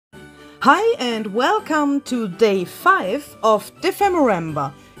Hi and welcome to day 5 of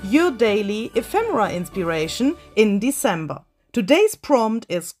DEPHEMEREMBER, your daily ephemera inspiration in December. Today's prompt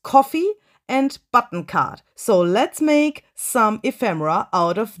is coffee and button card. So let's make some ephemera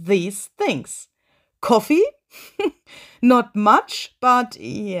out of these things. Coffee? Not much, but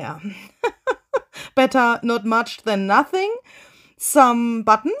yeah. Better not much than nothing. Some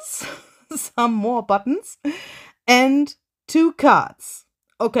buttons, some more buttons, and 2 cards.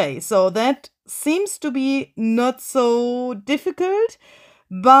 Okay, so that seems to be not so difficult,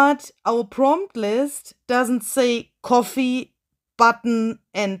 but our prompt list doesn't say coffee, button,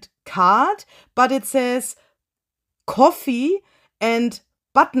 and card, but it says coffee and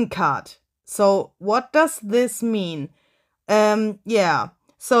button card. So what does this mean?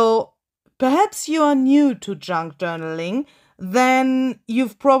 So perhaps you are new to junk journaling, then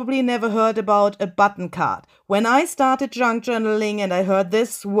you've probably never heard about a button card. When I started junk journaling and I heard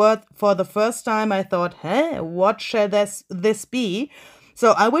this word for the first time, I thought, what shall this be?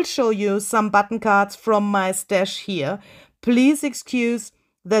 So I will show you some button cards from my stash here. Please excuse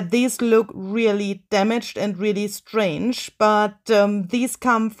that these look really damaged and really strange, but these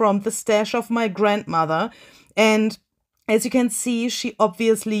come from the stash of my grandmother, and as you can see, she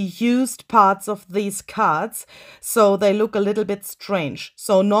obviously used parts of these cards, so they look a little bit strange.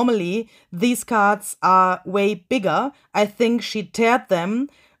 So normally these cards are way bigger. I think she teared them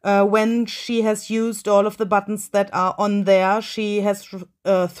when she has used all of the buttons that are on there. She has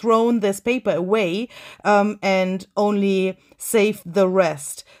thrown this paper away and only saved the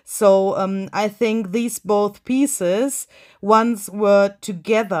rest. So I think these both pieces once were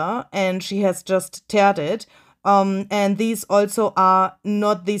together and she has just teared it. And these also are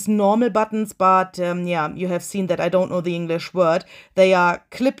not these normal buttons, but you have seen that I don't know the English word. They are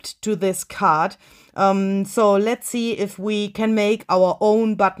clipped to this card. So let's see if we can make our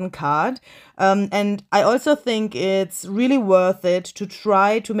own button card. And I also think it's really worth it to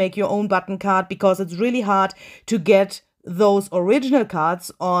try to make your own button card, because it's really hard to get those original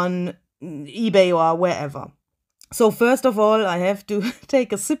cards on eBay or wherever. So first of all, I have to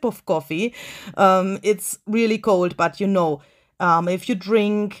take a sip of coffee. It's really cold, but you know, if you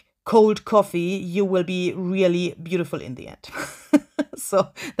drink cold coffee, you will be really beautiful in the end. So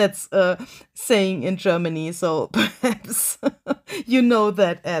that's a saying in Germany, so perhaps you know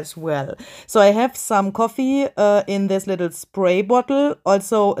that as well. So I have some coffee in this little spray bottle,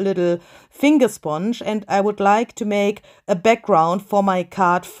 also a little finger sponge, and I would like to make a background for my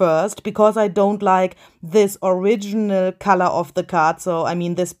card first, because I don't like this original color of the card. So I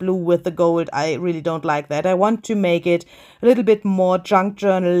mean this blue with the gold, I really don't like that. I want to make it a little bit more junk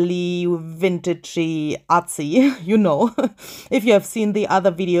journal-y, vintagey, artsy, you know. If you have seen the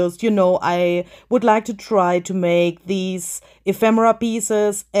other videos, you know I would like to try to make these ephemera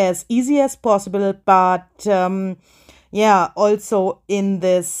pieces as easy as possible, but also in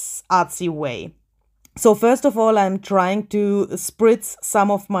this artsy way. So first of all, I'm trying to spritz some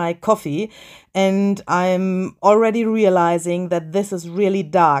of my coffee, and I'm already realizing that this is really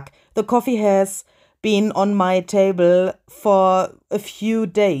dark. The coffee has been on my table for a few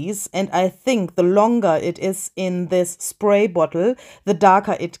days, and I think the longer it is in this spray bottle, the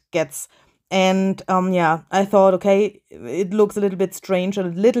darker it gets. And I thought, okay, it looks a little bit strange, a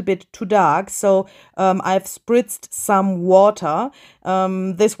little bit too dark. So I've spritzed some water.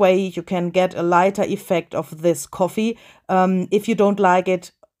 This way you can get a lighter effect of this coffee. If you don't like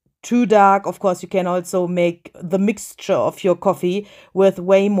it too dark, of course, you can also make the mixture of your coffee with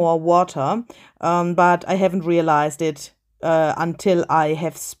way more water. But I haven't realized it until I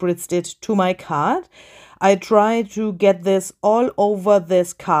have spritzed it to my card. I try to get this all over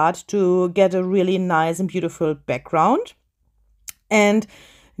this card to get a really nice and beautiful background. And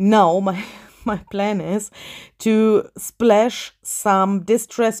now my plan is to splash some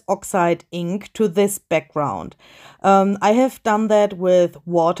Distress Oxide ink to this background. I have done that with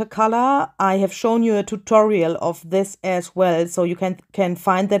watercolor. I have shown you a tutorial of this as well, so you can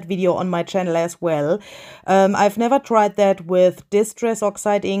find that video on my channel as well. I've never tried that with Distress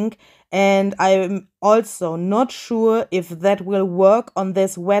Oxide ink, and I'm also not sure if that will work on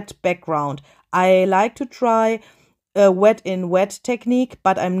this wet background. I like to try a wet in wet technique,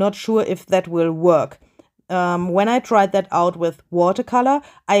 but I'm not sure if that will work. When I tried that out with watercolor,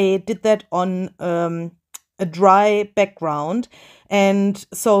 I did that on a dry background, and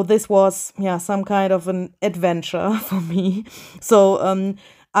so this was some kind of an adventure for me. So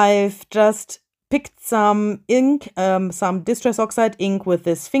I've just picked some ink, some Distress Oxide ink with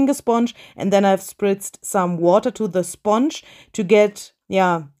this finger sponge, and then I've spritzed some water to the sponge to get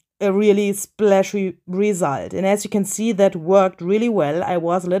a really splashy result. And as you can see, that worked really well. I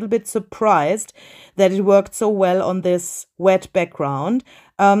was a little bit surprised that it worked so well on this wet background.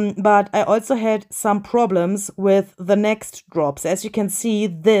 But I also had some problems with the next drops. As you can see,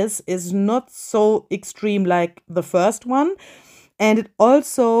 this is not so extreme like the first one. And it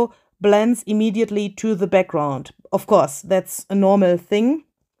also blends immediately to the background. Of course, that's a normal thing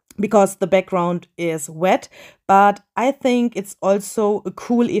because the background is wet, but I think it's also a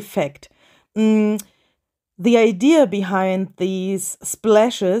cool effect. The idea behind these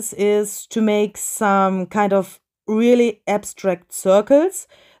splashes is to make some kind of really abstract circles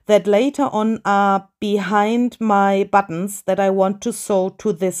that later on are behind my buttons that I want to sew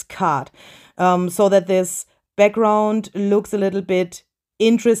to this card, so that this background looks a little bit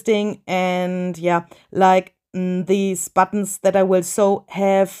interesting, and yeah, like these buttons that I will sew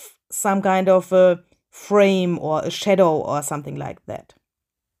have some kind of a frame or a shadow or something like that.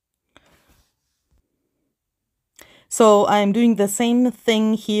 So I'm doing the same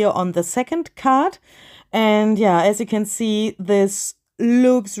thing here on the second card, and yeah, as you can see, this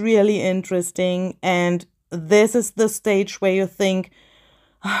looks really interesting, and this is the stage where you think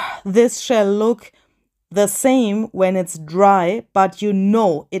this shall look the same when it's dry, but you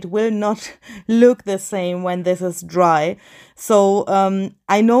know it will not look the same when this is dry. So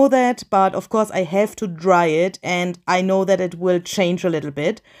I know that, but of course I have to dry it, and I know that it will change a little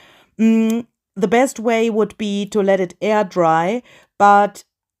bit. The best way would be to let it air dry, but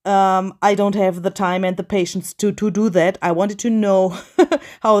I don't have the time and the patience to do that. I wanted to know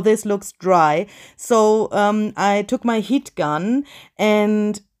how this looks dry. So I took my heat gun,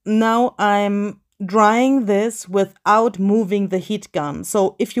 and now I'm drying this without moving the heat gun.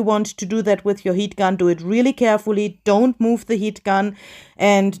 So if you want to do that with your heat gun, do it really carefully. Don't move the heat gun,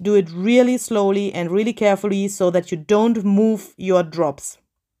 and do it really slowly and really carefully so that you don't move your drops.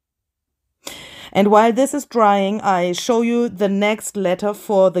 And while this is drying, I show you the next letter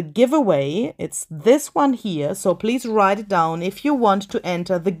for the giveaway. It's this one here, so please write it down if you want to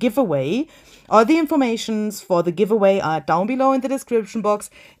enter the giveaway. All the informations for the giveaway are down below in the description box.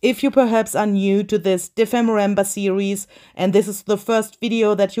 If you perhaps are new to this DEPHEMEREMBER series and this is the first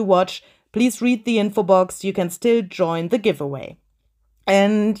video that you watch, please read the info box. You can still join the giveaway.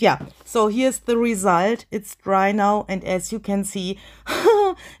 And yeah, so here's the result. It's dry now, and as you can see,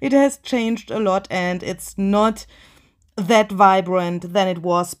 it has changed a lot, and it's not that vibrant than it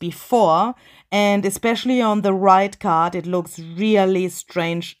was before. And especially on the right card, it looks really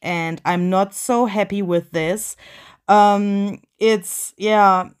strange, and I'm not so happy with this. It's,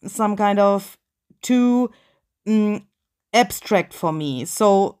 yeah, some kind of too abstract for me.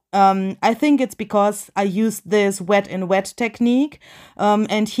 So I think it's because I used this wet in wet technique,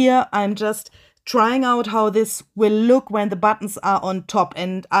 and here I'm just trying out how this will look when the buttons are on top,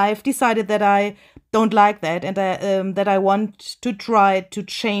 and I've decided that I don't like that, and that I want to try to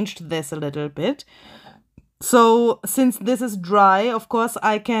change this a little bit. So since this is dry, of course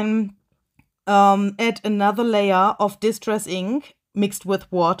I can add another layer of distress ink mixed with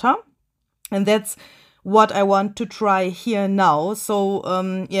water, and that's what I want to try here now. So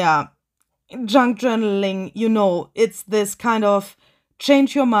yeah, junk journaling, you know, it's this kind of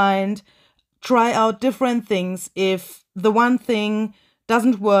change your mind, try out different things. If the one thing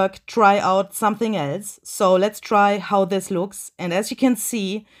doesn't work, try out something else. So let's try how this looks. And as you can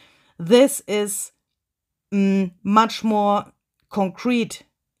see, this is much more concrete.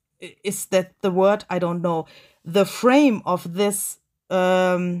 Is that the word? I don't know. The frame of this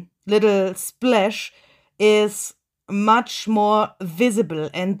little splash is much more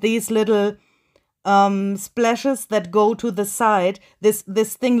visible, and these little splashes that go to the side, this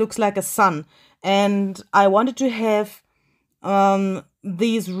thing looks like a sun, and I wanted to have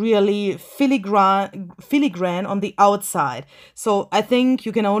these really filigrane on the outside. So I think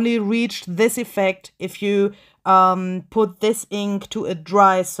you can only reach this effect if you put this ink to a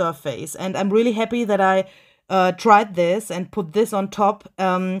dry surface, and I'm really happy that I tried this and put this on top,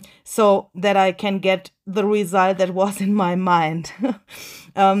 so that I can get the result that was in my mind.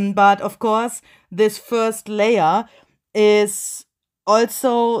 But of course, this first layer is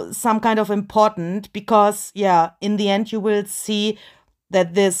also some kind of important, because yeah, in the end you will see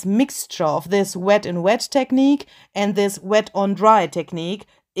that this mixture of this wet in wet technique and this wet on dry technique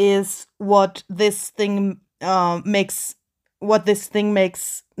is what this thing makes.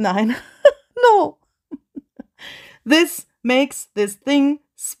 Nine. No. This makes this thing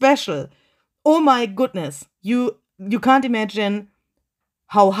special. Oh my goodness. You can't imagine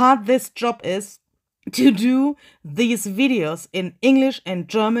how hard this job is to do these videos in English and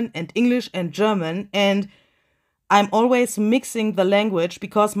German and English and German. And I'm always mixing the language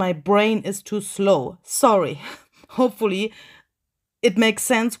because my brain is too slow. Sorry. Hopefully it makes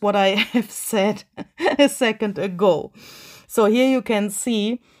sense what I have said a second ago. So here you can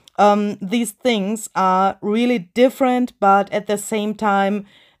see these things are really different, but at the same time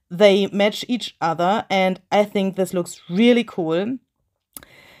they match each other, and I think this looks really cool.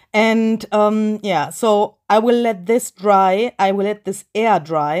 And yeah, so I will let this dry. I will let this air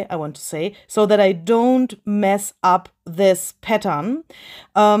dry, I want to say, so that I don't mess up this pattern.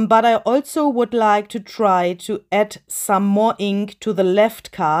 But I also would like to try to add some more ink to the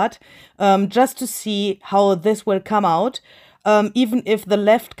left card, just to see how this will come out. Even if the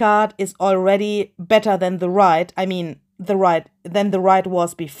left card is already better than the right, I mean, the right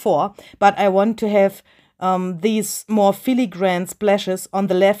was before, but I want to have these more filigrane splashes on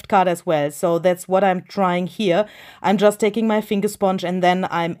the left card as well. So that's what I'm trying here. I'm just taking my finger sponge and then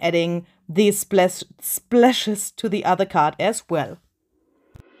I'm adding these splashes to the other card as well.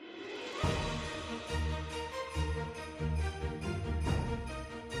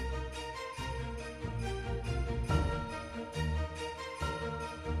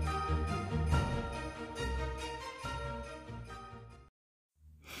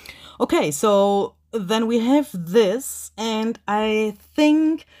 Okay, so then we have this, and I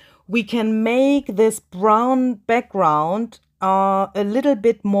think we can make this brown background a little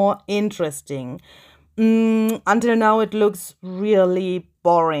bit more interesting. Until now it looks really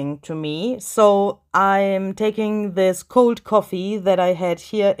boring to me, so I'm taking this cold coffee that I had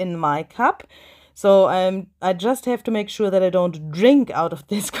here in my cup. So I just have to make sure that I don't drink out of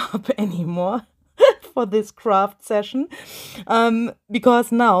this cup anymore for this craft session,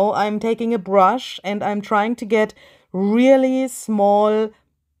 because now I'm taking a brush and I'm trying to get really small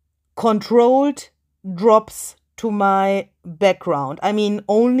controlled drops to my background. I mean,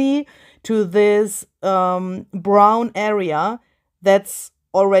 only to this brown area that's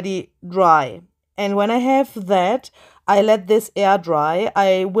already dry. And when I have that, I let this air dry.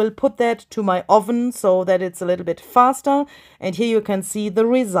 I will put that to my oven so that it's a little bit faster. And here you can see the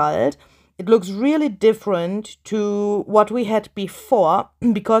result. It looks really different to what we had before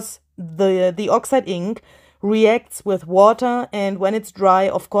because the oxide ink reacts with water, and when it's dry,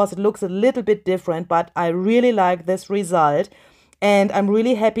 of course, it looks a little bit different, but I really like this result. And I'm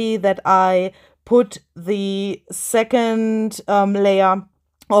really happy that I put the second layer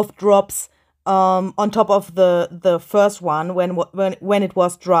of drops on top of the first one when it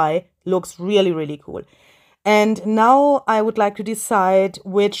was dry. Looks really, really cool. And now I would like to decide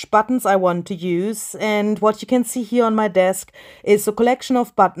which buttons I want to use. And what you can see here on my desk is a collection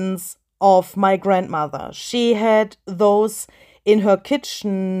of buttons of my grandmother. She had those in her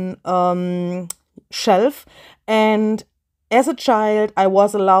kitchen shelf. And as a child, I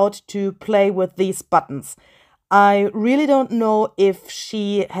was allowed to play with these buttons. I really don't know if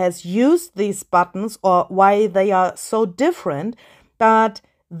she has used these buttons or why they are so different, but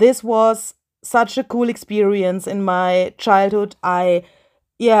this was such a cool experience in my childhood. I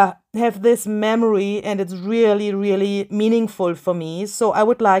have this memory and it's really, really meaningful for me. So I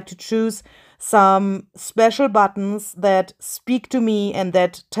would like to choose some special buttons that speak to me and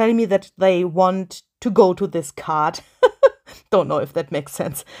that tell me that they want to go to this card. Don't know if that makes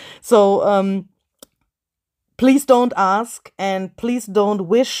sense. So please don't ask and please don't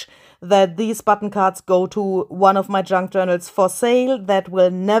wish that these button cards go to one of my junk journals for sale. That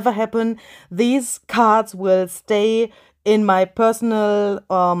will never happen. These cards will stay in my personal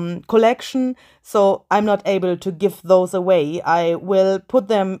collection, so I'm not able to give those away. I will put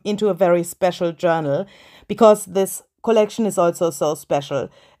them into a very special journal because this collection is also so special.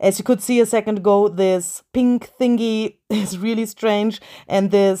 As you could see a second ago, this pink thingy is really strange,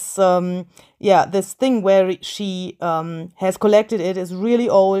 and this this thing where she has collected it is really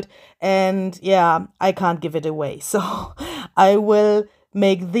old, and I can't give it away. So I will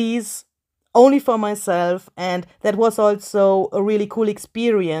make these only for myself, and that was also a really cool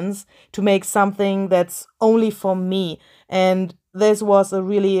experience to make something that's only for me. And this was a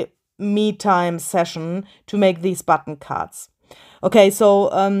really me time session to make these button cards. Okay, so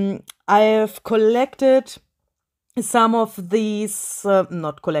I have collected some of these,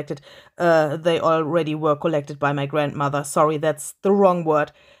 not collected, they already were collected by my grandmother. Sorry, that's the wrong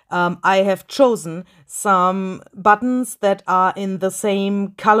word. I have chosen some buttons that are in the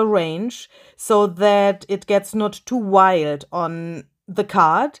same color range so that it gets not too wild on the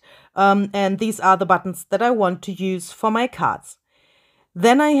card. And these are the buttons that I want to use for my cards.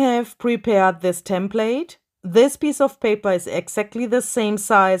 Then I have prepared this template. This piece of paper is exactly the same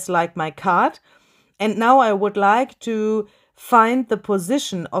size like my card. And now I would like to find the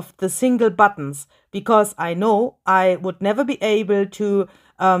position of the single buttons, because I know I would never be able to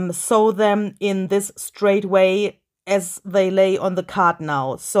sew them in this straight way as they lay on the card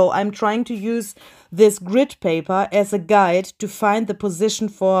now. So I'm trying to use this grid paper as a guide to find the position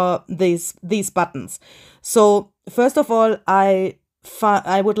for these buttons. So first of all, I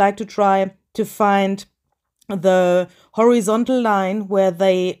would like to try to find the horizontal line where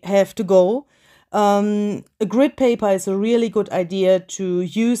they have to go. A grid paper is a really good idea to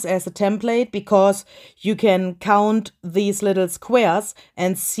use as a template, because you can count these little squares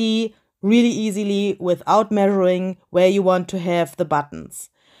and see really easily without measuring where you want to have the buttons.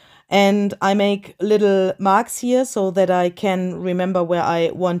 And I make little marks here so that I can remember where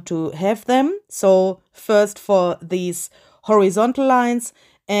I want to have them. So first for these horizontal lines,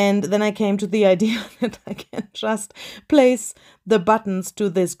 and then I came to the idea that I can just place the buttons to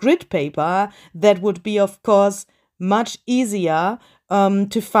this grid paper. That would be, of course, much easier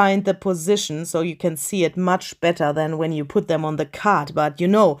to find the position, so you can see it much better than when you put them on the card. But you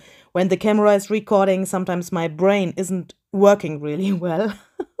know, when the camera is recording, sometimes my brain isn't working really well.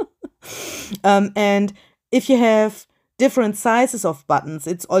 And if you have different sizes of buttons,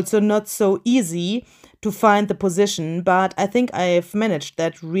 it's also not so easy to find the position, but I think I've managed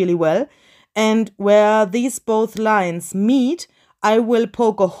that really well. And where these both lines meet, I will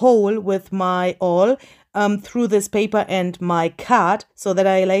poke a hole with my awl through this paper and my card, so that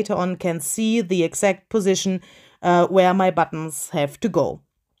I later on can see the exact position where my buttons have to go.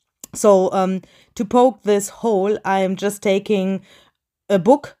 So to poke this hole, I am just taking a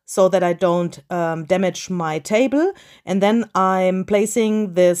book so that I don't damage my table, and then I'm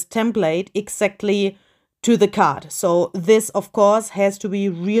placing this template exactly to the card. So this, of course, has to be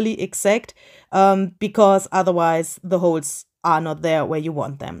really exact, because otherwise the holes are not there where you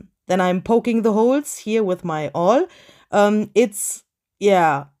want them. Then I'm poking the holes here with my awl. It's,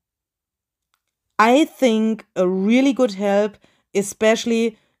 yeah, I think a really good help,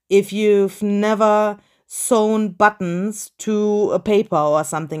 especially if you've never sewn buttons to a paper or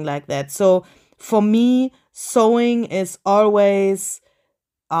something like that. So for me, sewing is always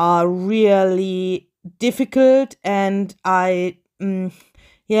really difficult, and to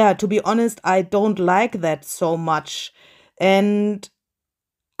be honest, I don't like that so much. And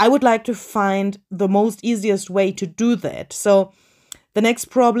I would like to find the most easiest way to do that. So the next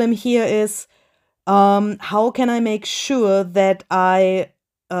problem here is, how can I make sure that I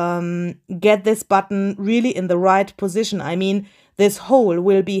get this button really in the right position? I mean, this hole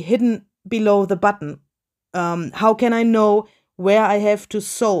will be hidden below the button. How can I know where I have to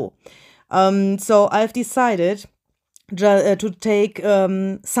sew? So I've decided to take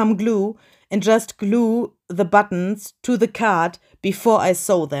some glue and just glue the buttons to the card before I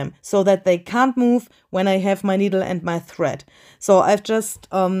sew them, so that they can't move when I have my needle and my thread. So I've just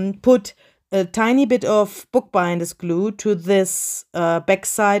put a tiny bit of bookbinder's glue to this back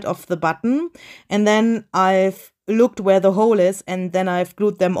side of the button, and then I've looked where the hole is, and then I've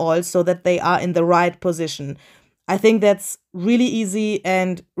glued them all so that they are in the right position. I think that's really easy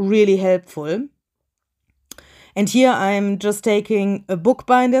and really helpful. And here I'm just taking a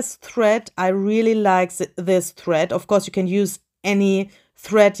bookbinder's thread. I really like this thread. Of course, you can use any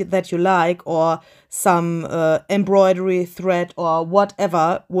thread that you like, or some embroidery thread or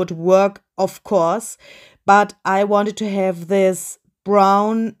whatever would work, of course. But I wanted to have this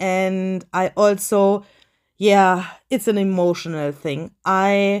brown, and I also, it's an emotional thing.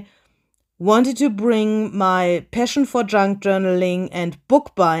 I wanted to bring my passion for junk journaling and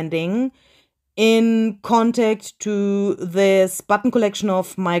bookbinding in contact to this button collection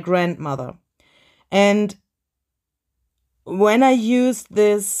of my grandmother. And when I used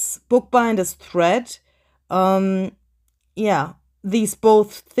this bookbinder's thread, these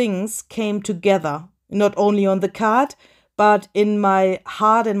both things came together, not only on the card, but in my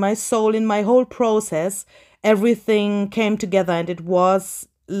heart and my soul, in my whole process. Everything came together, and it was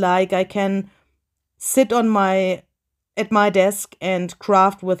like I can sit at my desk and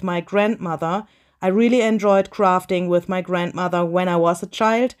craft with my grandmother. I really enjoyed crafting with my grandmother when I was a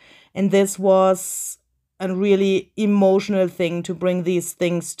child, and this was a really emotional thing to bring these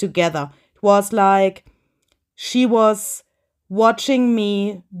things together. It was like she was watching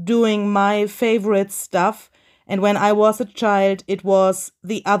me doing my favorite stuff, and when I was a child, it was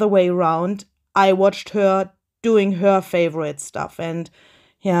the other way around. I watched her doing her favorite stuff, and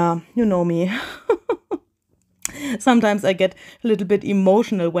you know me. Sometimes I get a little bit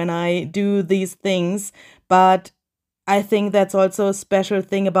emotional when I do these things, but I think that's also a special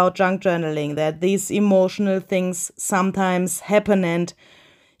thing about junk journaling, that these emotional things sometimes happen, and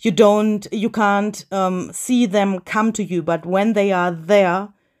you can't see them come to you, but when they are there,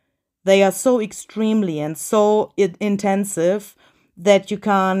 they are so extremely and so intensive that you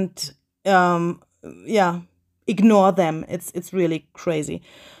can't, ignore them. It's really crazy.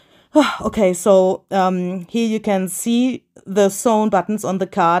 Okay, so here you can see the sewn buttons on the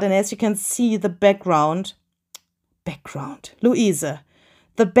card, and as you can see, the background, Louise,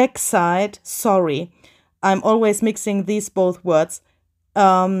 the backside, sorry, I'm always mixing these both words.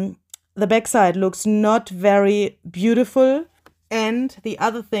 The backside looks not very beautiful, and the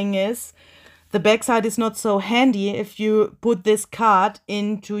other thing is, the backside is not so handy if you put this card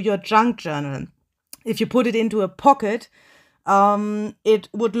into your junk journal. If you put it into a pocket, it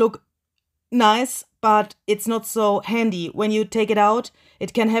would look nice, but it's not so handy. When you take it out,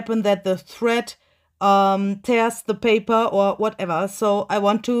 it can happen that the thread tears the paper or whatever. So I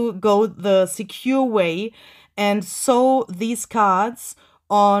want to go the secure way and sew these cards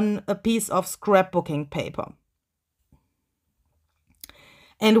on a piece of scrapbooking paper.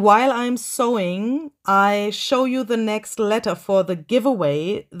 And while I'm sewing, I show you the next letter for the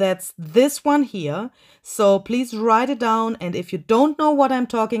giveaway. That's this one here. So please write it down. And if you don't know what I'm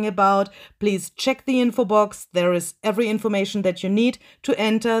talking about, please check the info box. There is every information that you need to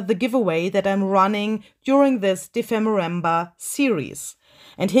enter the giveaway that I'm running during this DEPHEMEREMBER series.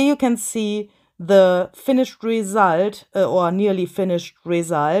 And here you can see the finished result, or nearly finished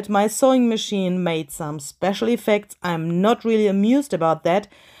result. My sewing machine made some special effects. I'm not really amused about that,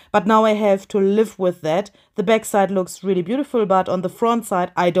 but now I have to live with that. The back side looks really beautiful, but on the front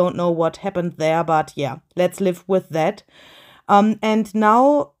side, I don't know what happened there, but yeah, let's live with that. And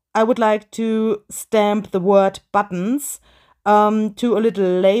now I would like to stamp the word buttons to a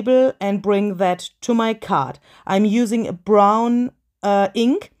little label and bring that to my card. I'm using a brown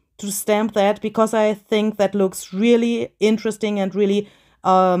ink to stamp that because I think that looks really interesting and really,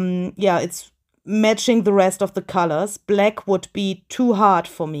 it's matching the rest of the colors. Black would be too hard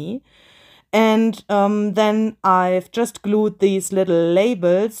for me. And then I've just glued these little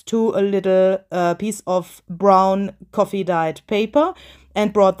labels to a little piece of brown coffee dyed paper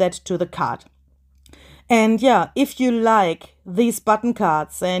and brought that to the card. And yeah, if you like these button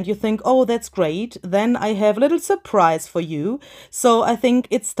cards and you think, oh, that's great, then I have a little surprise for you. So I think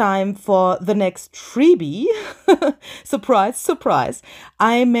it's time for the next freebie. Surprise, surprise.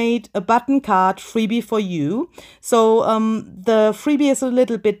 I made a button card freebie for you. So the freebie is a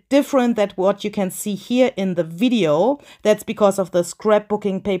little bit different than what you can see here in the video. That's because of the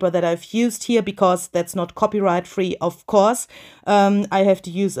scrapbooking paper that I've used here, because that's not copyright free, of course. I have to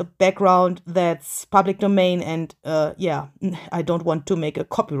use a background that's public domain, and I don't want to make a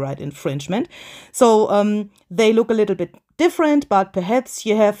copyright infringement. So they look a little bit different, but perhaps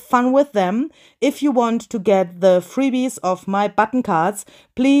you have fun with them. If you want to get the freebies of my button cards,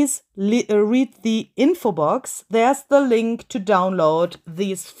 please read the info box. There's the link to download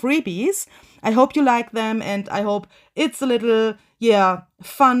these freebies. I hope you like them, and I hope it's a little,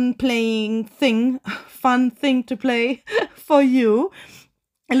 fun thing to play for you.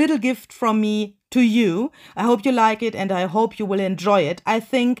 A little gift from me to you. I hope you like it, and I hope you will enjoy it. I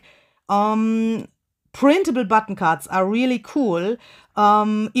think printable button cards are really cool.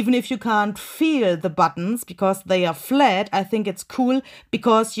 Even if you can't feel the buttons because they are flat, I think it's cool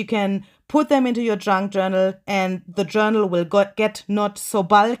because you can put them into your junk journal and the journal will get not so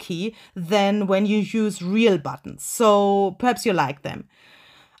bulky than when you use real buttons. So perhaps you like them.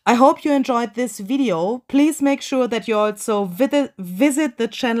 I hope you enjoyed this video. Please make sure that you also visit the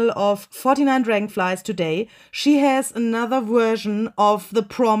channel of 49dragonflies today. She has another version of the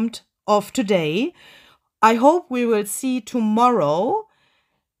prompt of today. I hope we will see tomorrow.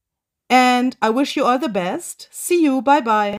 And I wish you all the best. See you. Bye-bye.